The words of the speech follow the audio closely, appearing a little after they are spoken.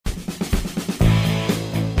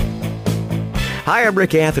Hi, I'm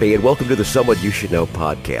Rick Anthony, and welcome to the Someone You Should Know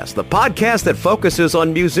podcast, the podcast that focuses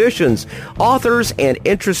on musicians, authors, and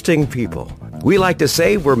interesting people. We like to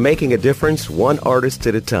say we're making a difference one artist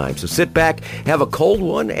at a time. So sit back, have a cold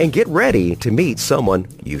one, and get ready to meet someone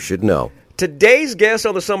you should know. Today's guest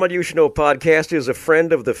on the Someone You Should Know podcast is a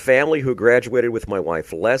friend of the family who graduated with my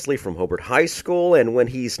wife Leslie from Hobart High School, and when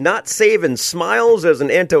he's not saving smiles as an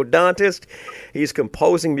endodontist, he's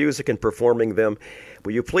composing music and performing them.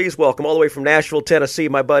 Will you please welcome all the way from Nashville, Tennessee,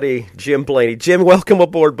 my buddy Jim Blaney. Jim, welcome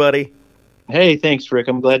aboard, buddy. Hey, thanks, Rick.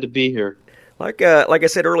 I'm glad to be here. Like I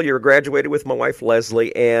said earlier, graduated with my wife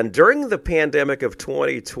Leslie, and during the pandemic of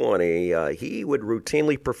 2020, he would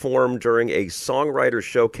routinely perform during a songwriter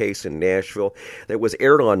showcase in Nashville that was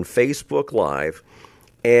aired on Facebook Live.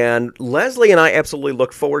 And Leslie and I absolutely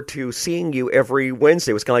look forward to seeing you every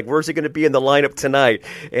Wednesday. It was kind of like, where's he going to be in the lineup tonight?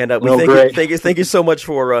 And thank you so much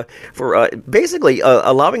for basically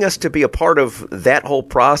allowing us to be a part of that whole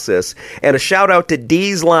process. And a shout out to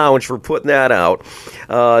Dee's Lounge for putting that out.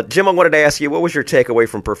 Jim, I wanted to ask you, what was your takeaway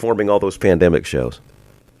from performing all those pandemic shows?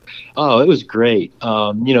 Oh, it was great.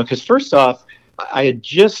 Because first off, I had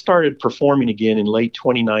just started performing again in late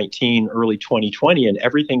 2019, early 2020, and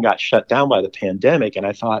everything got shut down by the pandemic. And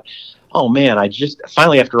I thought, oh man,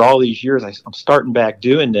 finally, after all these years, I'm starting back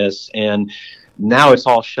doing this, and now it's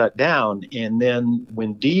all shut down. And then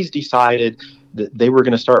when Dee's decided that they were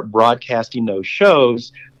going to start broadcasting those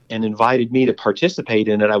shows and invited me to participate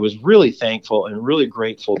in it, I was really thankful and really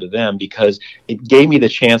grateful to them because it gave me the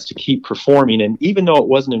chance to keep performing. And even though it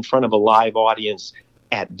wasn't in front of a live audience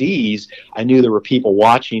at Dee's, I knew there were people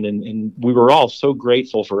watching, and we were all so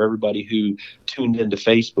grateful for everybody who tuned into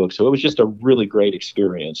Facebook. So it was just a really great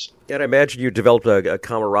experience. And I imagine you developed a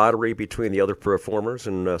camaraderie between the other performers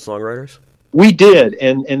and songwriters? We did,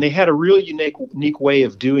 and they had a really unique way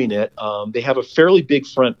of doing it. They have a fairly big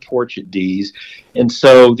front porch at Dee's, and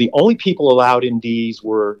so the only people allowed in Dee's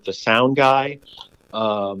were the sound guy,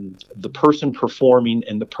 the person performing,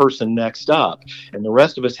 and the person next up, and the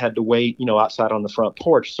rest of us had to wait, outside on the front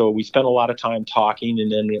porch. So we spent a lot of time talking, and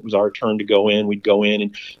then it was our turn to go in. We'd go in,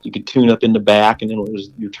 and you could tune up in the back, and then it was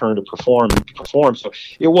your turn to perform. So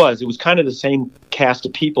it was kind of the same cast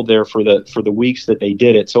of people there for the weeks that they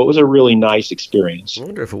did it. So it was a really nice experience.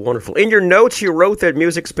 Wonderful. In your notes, you wrote that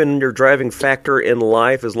music's been your driving factor in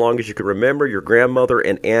life as long as you can remember. Your grandmother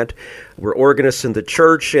and aunt were organists in the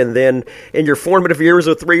church, and then in your formative years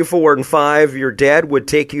of 3, 4, and 5, your dad would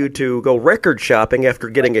take you to go record shopping after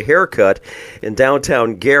getting a haircut in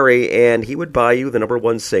downtown Gary, and he would buy you the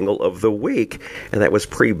 #1 single of the week, and that was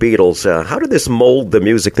pre-Beatles. How did this mold the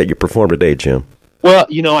music that you perform today, Jim? Well,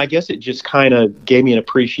 I guess it just kind of gave me an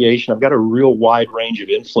appreciation. I've got a real wide range of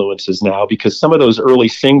influences now because some of those early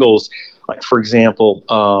singles, like, for example,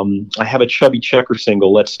 I have a Chubby Checker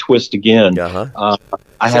single, Let's Twist Again.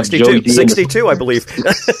 I have 62, I believe.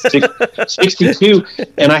 62.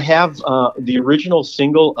 And I have the original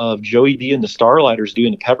single of Joey D and the Starlighters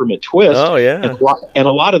doing the Peppermint Twist. Oh, yeah. And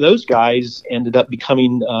a lot of those guys ended up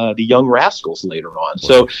becoming the Young Rascals later on.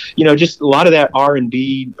 So, just a lot of that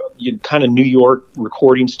R&B, kind of New York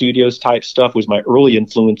recording studios type stuff was my early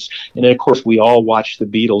influence. And then, of course, we all watched the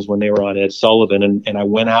Beatles when they were on Ed Sullivan. And I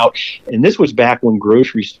went out, and this was back when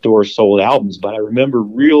grocery stores sold albums, but I remember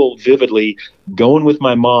real vividly going with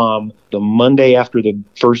my mom the Monday after the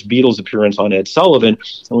first Beatles appearance on Ed Sullivan,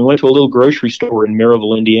 and we went to a little grocery store in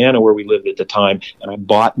Maryville, Indiana, where we lived at the time, and I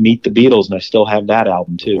bought Meet the Beatles, and I still have that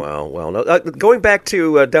album, too. Wow. Now, going back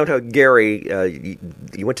to downtown Gary,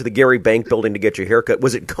 you went to the Gary Bank building to get your haircut.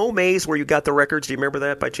 Was it Comaze where you got the records? Do you remember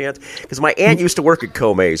that by chance? Because my aunt used to work at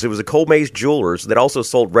Comaze. It was a Comaze Jewelers that also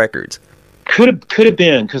sold records. Could have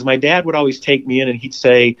been, because my dad would always take me in, and he'd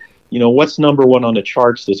say, what's #1 on the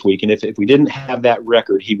charts this week? And if we didn't have that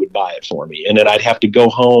record, he would buy it for me. And then I'd have to go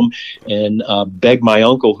home and beg my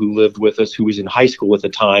uncle who lived with us, who was in high school at the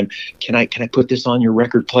time, can I put this on your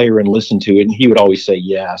record player and listen to it? And he would always say,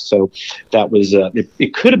 yeah. So that was,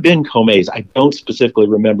 it could have been Comaze. I don't specifically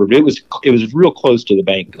remember, but it was real close to the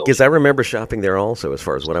bank building. Because I remember shopping there also as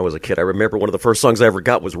far as when I was a kid. I remember one of the first songs I ever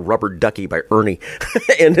got was Rubber Ducky by Ernie.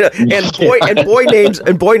 and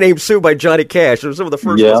Boy Named Sue by Johnny Cash. Those were some of the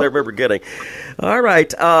first ones I remember getting. All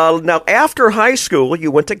right. Now, after high school,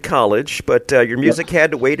 you went to college, but your music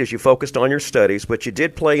had to wait as you focused on your studies, but you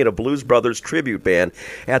did play in a Blues Brothers tribute band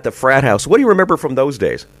at the frat house. What do you remember from those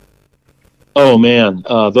days? Oh, man,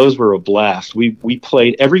 those were a blast. We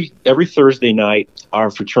played every Thursday night.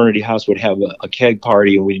 Our fraternity house would have a keg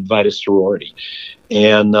party, and we'd invite a sorority.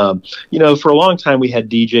 And, for a long time we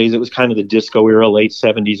had DJs. It was kind of the disco era, late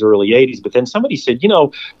 70s, early 80s. But then somebody said,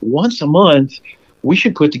 once a month, we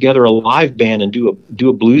should put together a live band and do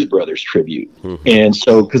a Blues Brothers tribute. And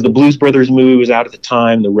so, because the Blues Brothers movie was out at the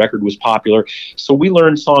time, the record was popular. So we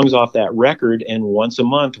learned songs off that record, and once a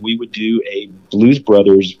month we would do a Blues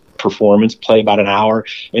Brothers performance, play about an hour,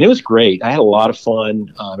 and it was great. I had a lot of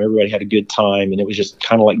fun. Everybody had a good time, and it was just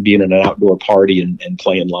kind of like being in an outdoor party and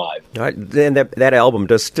playing live. And that album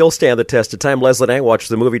does still stand the test of time. Leslie and I watched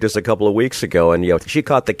the movie just a couple of weeks ago, and she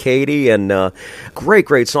caught the Katy, and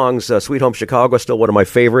great songs. Sweet Home Chicago is still one of my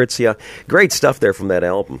favorites. Yeah, great stuff there from that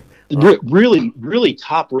album. Really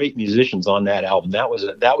top-rate musicians on that album. That was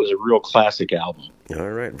a real classic album. All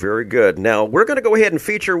right, very good. Now, we're going to go ahead and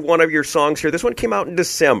feature one of your songs here. This one came out in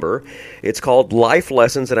December. It's called Life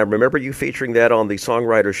Lessons, and I remember you featuring that on the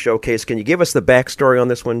Songwriters Showcase. Can you give us the backstory on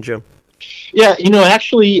this one, Jim? Yeah,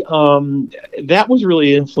 actually, that was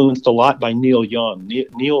really influenced a lot by Neil Young.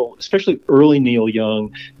 Neil, especially early Neil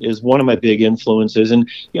Young, is one of my big influences. And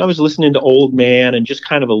I was listening to Old Man and just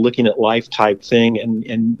kind of a looking at life type thing.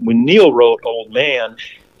 And when Neil wrote Old Man,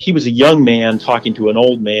 he was a young man talking to an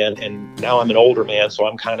old man, and now I'm an older man, so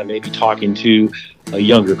I'm kind of maybe talking to a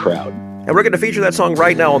younger crowd. And we're going to feature that song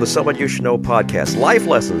right now on the Someone You Should Know podcast. Life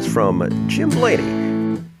Lessons from Jim Blaney.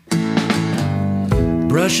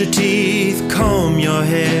 Brush your teeth, comb your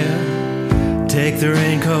hair, take the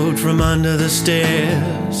raincoat from under the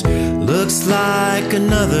stairs. Looks like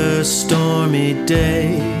another stormy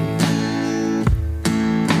day.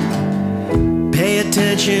 Pay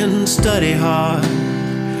attention, study hard.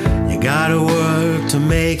 You gotta work to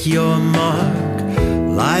make your mark.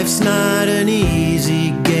 Life's not an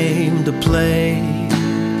easy game to play.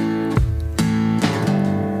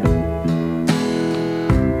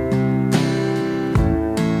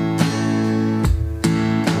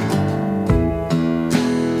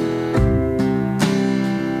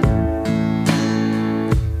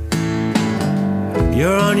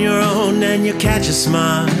 You're on your own and you catch a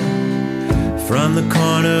smile from the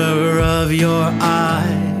corner of your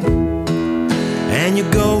eye. And you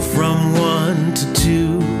go from 1 to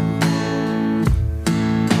 2,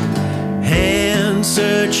 hand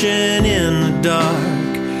searching in the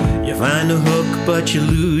dark. You find a hook but you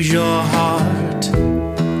lose your heart,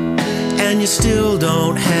 and you still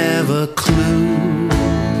don't have a clue.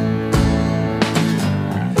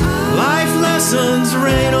 Life lessons,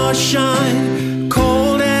 rain or shine,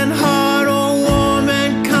 cold and hard or warm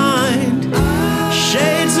and kind,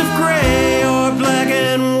 shades of gray or black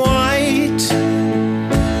and white.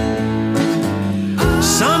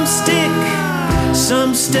 Some stick,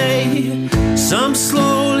 some stay, some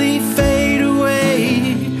slowly fade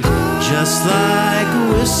away, just like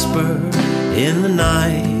a whisper in the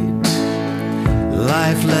night.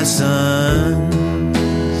 Life lessons.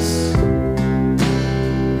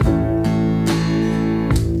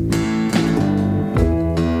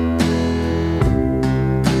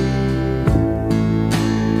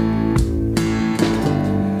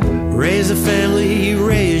 Raise a family,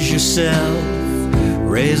 raise yourself.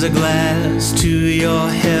 Raise a glass to your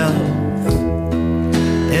health.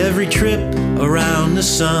 Every trip around the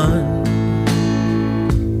sun.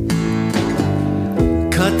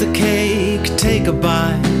 Cut the cake, take a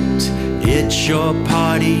bite. It's your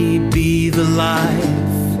party, be the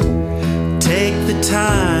life. Take the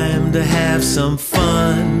time to have some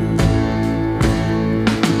fun.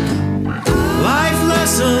 Life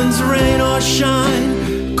lessons, rain or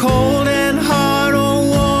shine, cold and hard or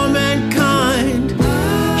warm and kind,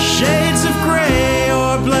 shades of gray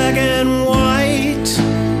or black and white.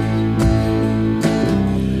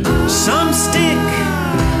 Some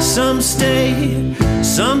stick, some stay,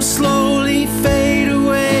 some slowly fade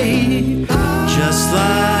away, just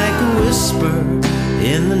like a whisper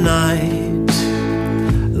in the night.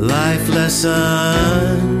 Life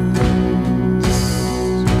lessons.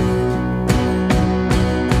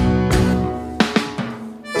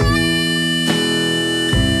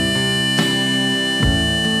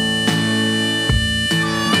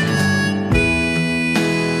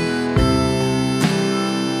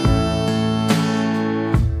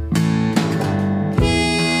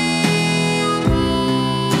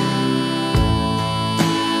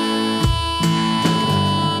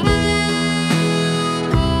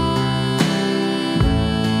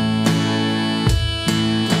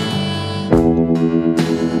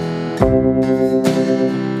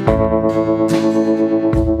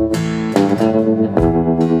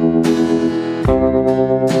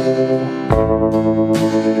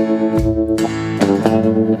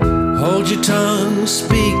 Hold your tongue,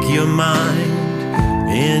 speak your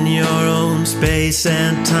mind in your own space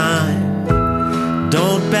and time.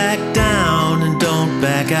 Don't back down and don't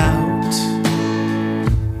back out.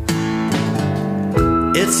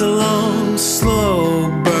 It's a long, slow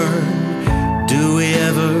burn. Do we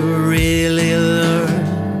ever really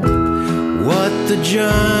learn what the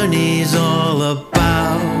journey's all about?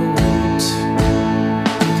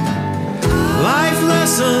 Life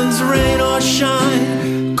lessons, rain or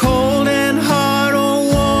shine, cold and hard or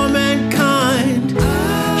warm and kind,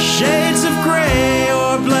 shades of gray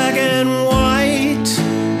or black and white.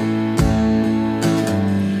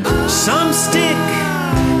 Some stick,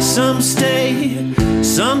 some stay,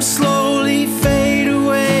 some slowly fade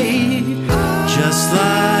away, just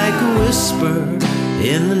like a whisper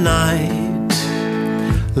in the night.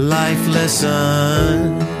 Life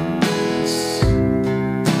lessons,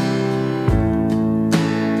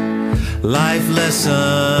 life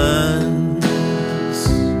lessons.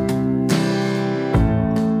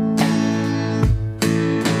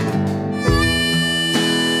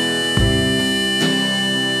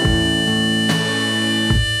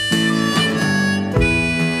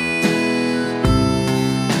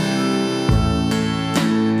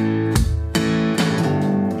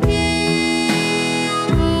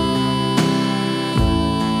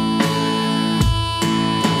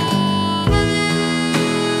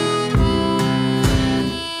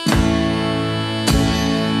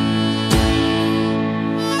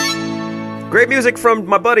 Great music from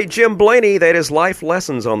my buddy Jim Blaney. That is Life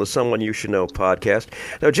Lessons on the Someone You Should Know podcast.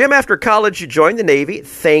 Now, Jim, after college, you joined the Navy.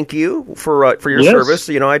 Thank you for your service.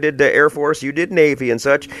 You know, I did Air Force, you did Navy and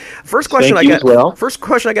such. First question I got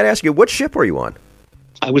to ask you: what ship were you on?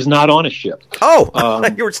 I was not on a ship. Oh, I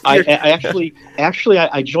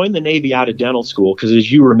joined the Navy out of dental school because,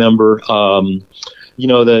 as you remember,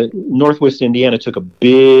 the Northwest Indiana took a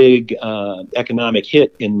big economic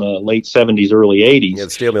hit in the late 70s, early 80s. Yeah,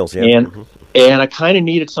 the steel mills, yeah. And I kind of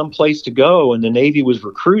needed some place to go, and the Navy was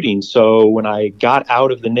recruiting. So when I got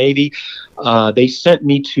out of the Navy, they sent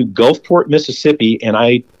me to Gulfport, Mississippi, and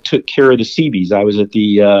I took care of the Seabees. I was at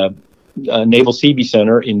the Naval Seabee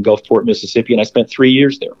Center in Gulfport, Mississippi, and I spent 3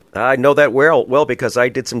 years there. I know that well because I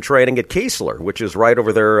did some training at Keesler, which is right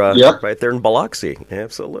over there, right there in Biloxi.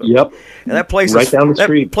 Absolutely. Yep. And that place right down the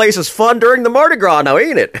street. That place is fun during the Mardi Gras now,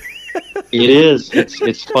 ain't it? It is.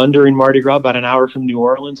 It's fun during Mardi Gras, about an hour from New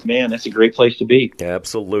Orleans. Man, that's a great place to be.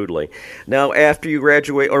 Absolutely. Now, after you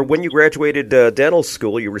graduate, or when you graduated dental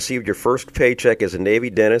school, you received your first paycheck as a Navy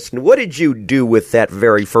dentist. And what did you do with that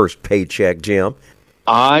very first paycheck, Jim?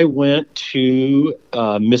 I went to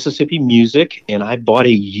Mississippi Music, and I bought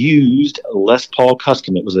a used Les Paul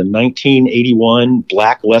Custom. It was a 1981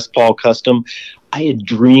 black Les Paul Custom. I had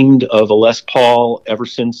dreamed of a Les Paul ever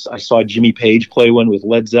since I saw Jimmy Page play one with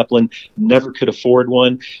Led Zeppelin. Never could afford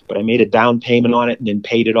one, but I made a down payment on it and then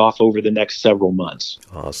paid it off over the next several months.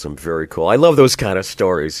 Awesome. Very cool. I love those kind of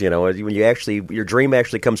stories. You know, when your dream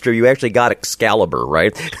actually comes true, you actually got Excalibur,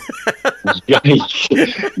 right? Yeah,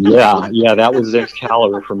 that was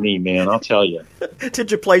Excalibur for me, man. I'll tell you.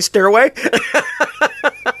 Did you play Stairway?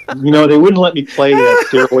 They wouldn't let me play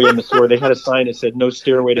Stairway in the store. They had a sign that said no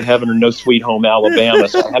Stairway to Heaven or no Sweet Home Alabama,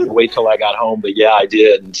 so I had to wait till I got home. But yeah, I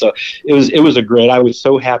did. And so it was a great. I was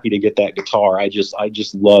so happy to get that guitar. I just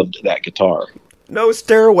loved that guitar. No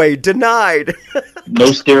Stairway, denied. No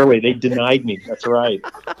Stairway, they denied me. That's right.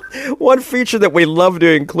 One feature that we love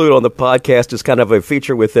to include on the podcast is kind of a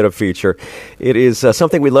feature within a feature. It is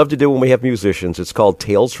something we love to do when we have musicians. It's called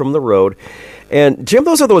Tales from the Road. And, Jim,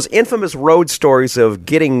 those are those infamous road stories of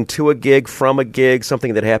getting to a gig, from a gig,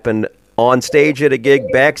 something that happened on stage at a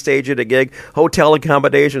gig, backstage at a gig, hotel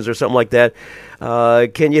accommodations or something like that.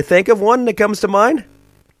 Can you think of one that comes to mind?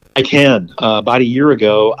 I can. About a year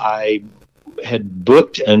ago, I had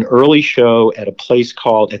booked an early show at a place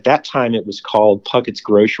at that time it was called Puckett's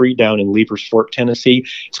Grocery down in Leapers Fork, Tennessee.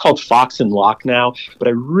 It's called Fox and Lock now, but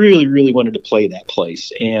I really, really wanted to play that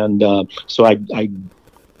place. And so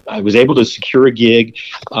I was able to secure a gig.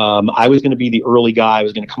 I was going to be the early guy. I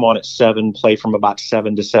was going to come on at 7, play from about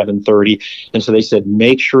 7 to 7:30. And so they said,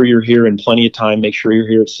 make sure you're here in plenty of time. Make sure you're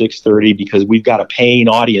here at 6:30 because we've got a paying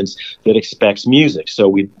audience that expects music.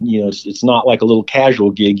 So it's not like a little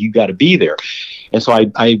casual gig. You got to be there. And so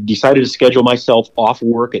I decided to schedule myself off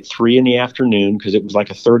work at 3 in the afternoon because it was like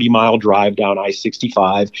a 30-mile drive down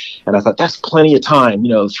I-65. And I thought, that's plenty of time,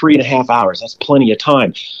 3.5 hours. That's plenty of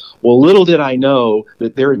time. Well, little did I know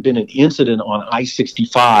that there had been an incident on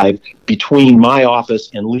I-65 between my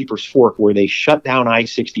office and Leapers Fork where they shut down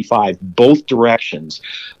I-65 both directions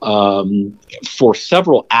for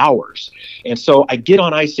several hours. And so I get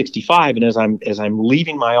on I-65, and as I'm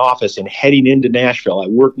leaving my office and heading into Nashville, I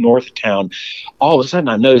work north of town, all of a sudden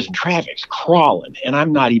I'm noticing traffic's crawling, and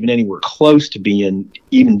I'm not even anywhere close to being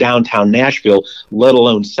even downtown Nashville, let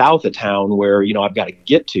alone south of town where, I've got to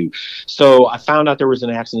get to. So I found out there was an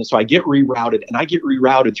accident. So I get rerouted, and I get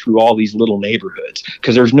rerouted through all these little neighborhoods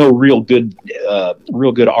because there's no real good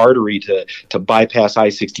artery to bypass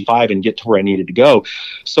I-65 and get to where I needed to go.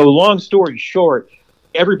 So long story short,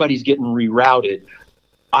 everybody's getting rerouted.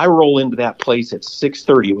 I roll into that place at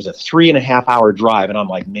 6:30. It was a 3.5 hour drive. And I'm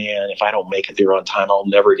like, man, if I don't make it there on time, I'll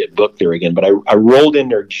never get booked there again. But I rolled in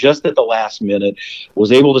there just at the last minute, was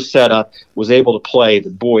able to set up, was able to play.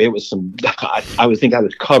 But boy, it was I would think I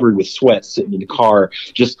was covered with sweat sitting in the car.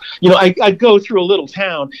 Just, I'd go through a little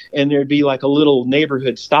town and there'd be like a little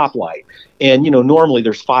neighborhood stoplight. And, normally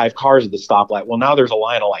there's 5 cars at the stoplight. Well, now there's a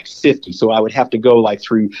line of like 50. So I would have to go like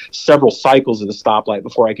through several cycles of the stoplight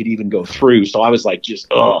before I could even go through. So I was like,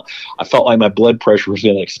 I felt like my blood pressure was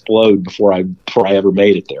going to explode before I ever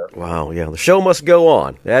made it there. Wow. Yeah. The show must go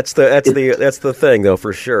on. That's the thing, though,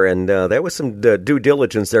 for sure. And there was some due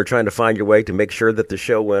diligence there trying to find your way to make sure that the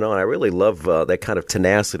show went on. I really love that kind of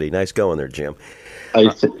tenacity. Nice going there, Jim.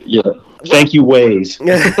 Thank you, Waze.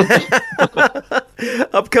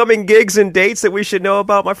 Upcoming gigs and dates that we should know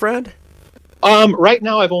about, my friend? Right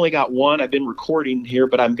now, I've only got one. I've been recording here,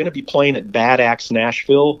 but I'm going to be playing at Bad Axe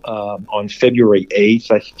Nashville on February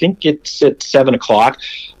 8th. I think it's at 7 o'clock.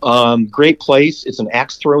 Great place. It's an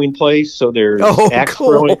axe throwing place, so there's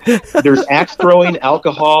there's axe throwing,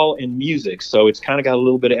 alcohol, and music. So it's kind of got a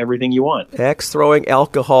little bit of everything you want. Axe throwing,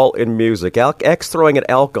 alcohol, and music. Axe throwing and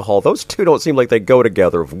alcohol. Those two don't seem like they go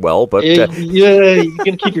together well, but yeah, you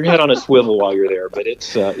can keep your head on a swivel while you're there. But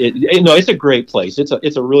it's a great place. It's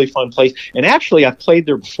a really fun place. And actually, I've played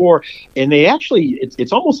there before, and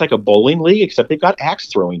it's almost like a bowling league, except they've got axe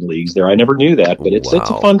throwing leagues there. I never knew that, but it's a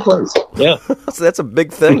fun place. Yeah. So that's a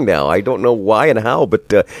big thing now. I don't know why and how,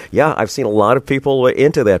 but I've seen a lot of people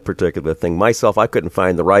into that particular thing. Myself, I couldn't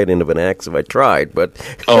find the right end of an axe if I tried, but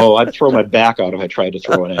I'd throw my back out if I tried to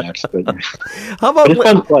throw an axe. But but it's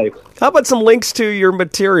fun to play. How about some links to your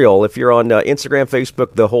material? If you're on Instagram,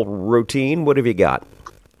 Facebook, the whole routine, what have you got?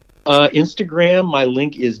 Instagram, my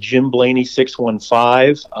link is Jim Blaney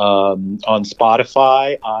 615. On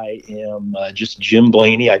Spotify, I am just Jim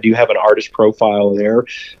Blaney. I do have an artist profile there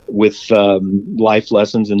with life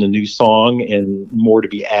lessons in the new song and more to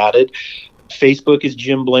be added. Facebook is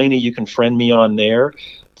Jim Blaney. You can friend me on there.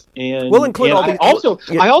 And we'll include all these.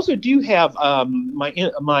 I also do have my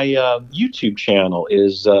YouTube channel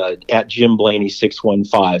is at Jim Blaney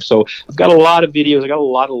 615. So I've got a lot of videos. I got a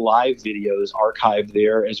lot of live videos archived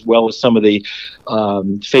there, as well as some of the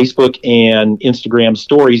Facebook and Instagram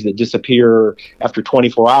stories that disappear after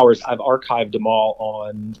 24 hours. I've archived them all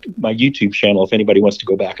on my YouTube channel if anybody wants to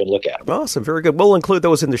go back and look at them. Awesome, very good. We'll include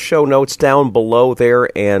those in the show notes down below there,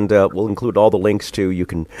 and we'll include all the links to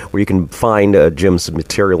where you can find Jim's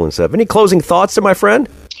material and stuff. Any closing thoughts there, my friend?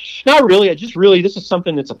 Not really. This is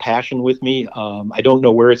something that's a passion with me. I don't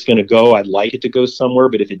know where it's going to go. I'd like it to go somewhere,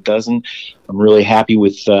 but if it doesn't, I'm really happy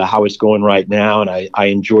with how it's going right now. And I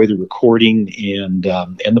enjoy the recording and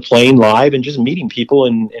the playing live and just meeting people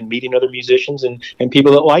and meeting other musicians and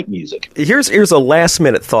people that like music. Here's a last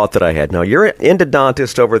minute thought that I had. Now, you're an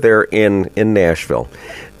endodontist over there in Nashville.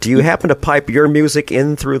 Do you happen to pipe your music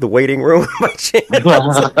in through the waiting room?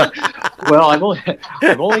 Well, I've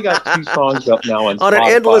only got 2 songs up now on an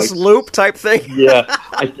endless loop type thing. Yeah,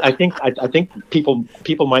 I think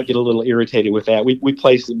people might get a little irritated with that. We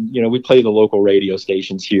play the local radio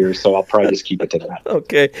stations here, so I'll probably just keep it to that.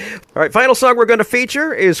 Okay, all right. Final song we're going to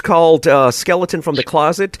feature is called "Skeleton from the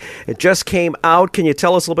Closet." It just came out. Can you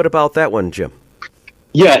tell us a little bit about that one, Jim?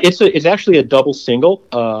 Yeah, it's actually a double single.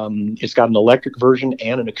 It's got an electric version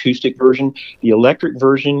and an acoustic version. The electric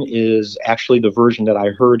version is actually the version that I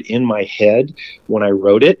heard in my head when I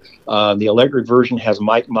wrote it. The electric version has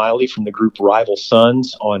Mike Miley from the group Rival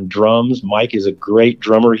Sons on drums. Mike is a great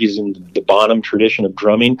drummer. He's in the Bonham tradition of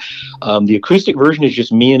drumming. The acoustic version is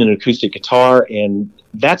just me and an acoustic guitar, and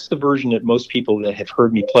that's the version that most people that have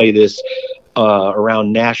heard me play this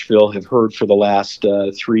around Nashville have heard for the last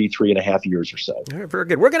 3.5 years or so. All right, very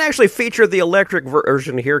good. We're going to actually feature the electric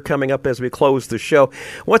version here coming up as we close the show.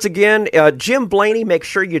 Once again, Jim Blaney, make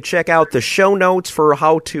sure you check out the show notes for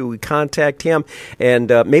how to contact him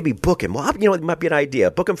and maybe book him. Well, it might be an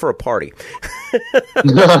idea. Book him for a party.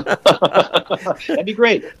 That'd be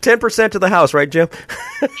great. 10% to the house, right, Jim?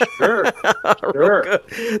 Sure.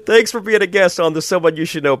 Good. Thanks for being a guest on the Someone You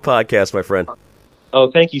Should Know podcast, my friend. Oh,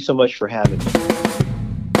 thank you so much for having me.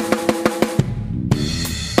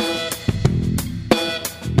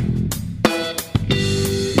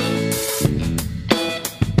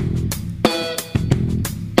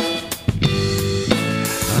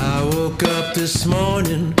 this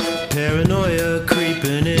morning, paranoia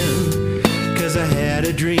creeping in, 'cause I had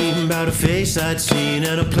a dream about a face I'd seen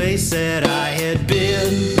and a place that I had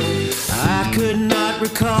been. I could not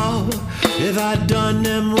recall if I'd done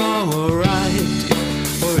them wrong or right,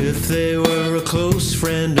 or if they were a close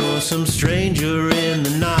friend or some stranger in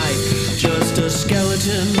the night. Just a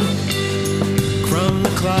skeleton from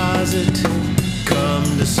the closet, come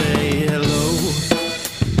to say hello.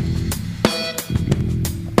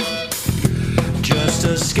 Just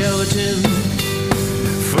a skeleton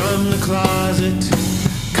from the closet,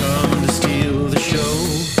 come to steal the show.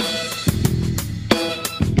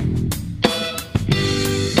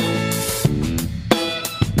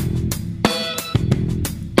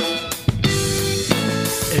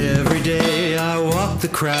 Every day I walk the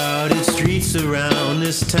crowded streets around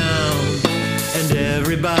this town, and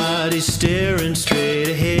everybody's staring straight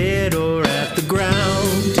ahead or at the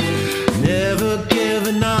ground. Never give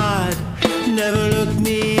a nod, never look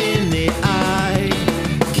me in the eye,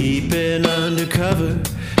 keeping undercover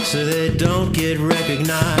so they don't get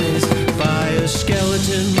recognized by a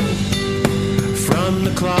skeleton from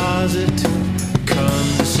the closet,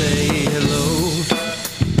 come to say hello.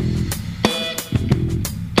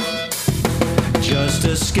 Just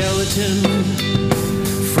a skeleton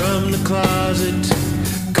from the closet,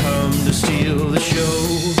 come to steal the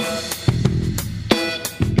show.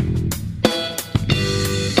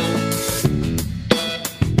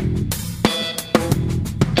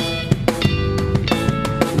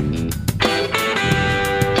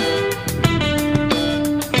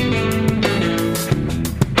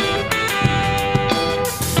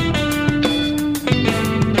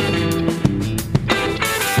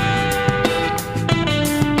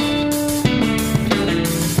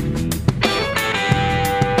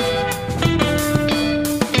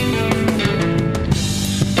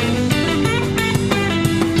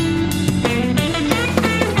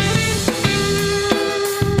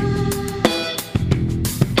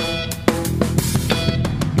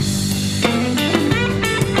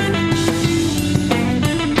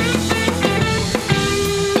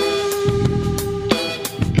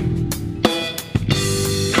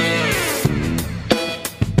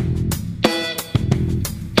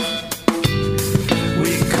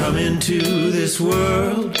 Into this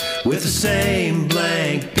world with the same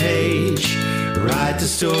blank page, write the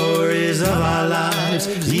stories of our lives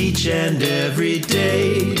each and every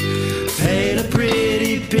day, paint a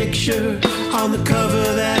pretty picture on the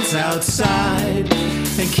cover that's outside,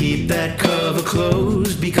 and keep that cover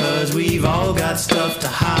closed because we've all got stuff to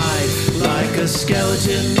hide. Like a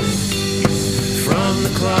skeleton from the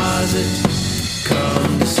closet,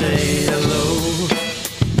 come to say hello.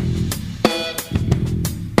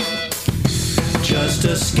 Just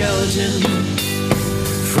a skeleton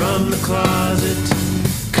from the closet,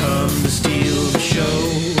 come to steal the show.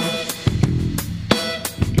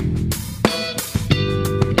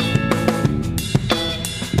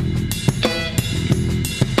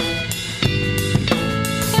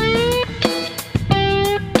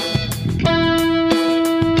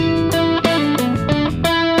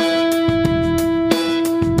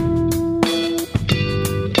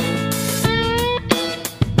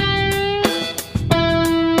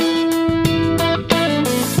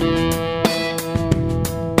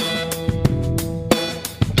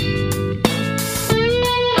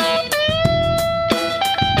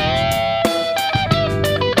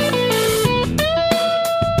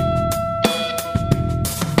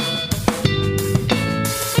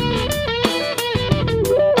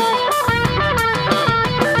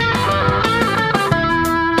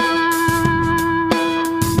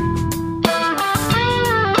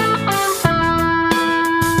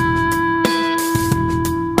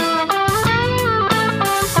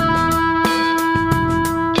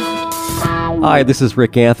 Hi, this is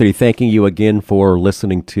Rick Anthony, thanking you again for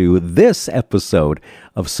listening to this episode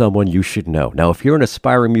of Someone You Should Know. Now, if you're an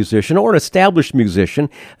aspiring musician or an established musician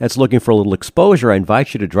that's looking for a little exposure, I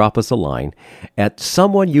invite you to drop us a line at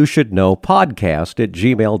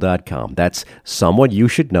someoneyoushouldknowpodcast@gmail.com. That's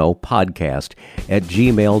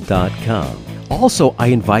someoneyoushouldknowpodcast@gmail.com. Also, I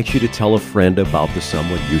invite you to tell a friend about the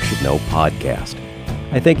Someone You Should Know podcast.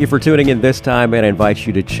 I thank you for tuning in this time, and I invite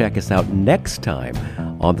you to check us out next time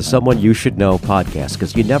on the Someone You Should Know podcast,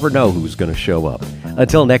 because you never know who's going to show up.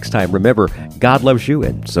 Until next time, remember, God loves you,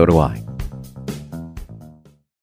 and so do I.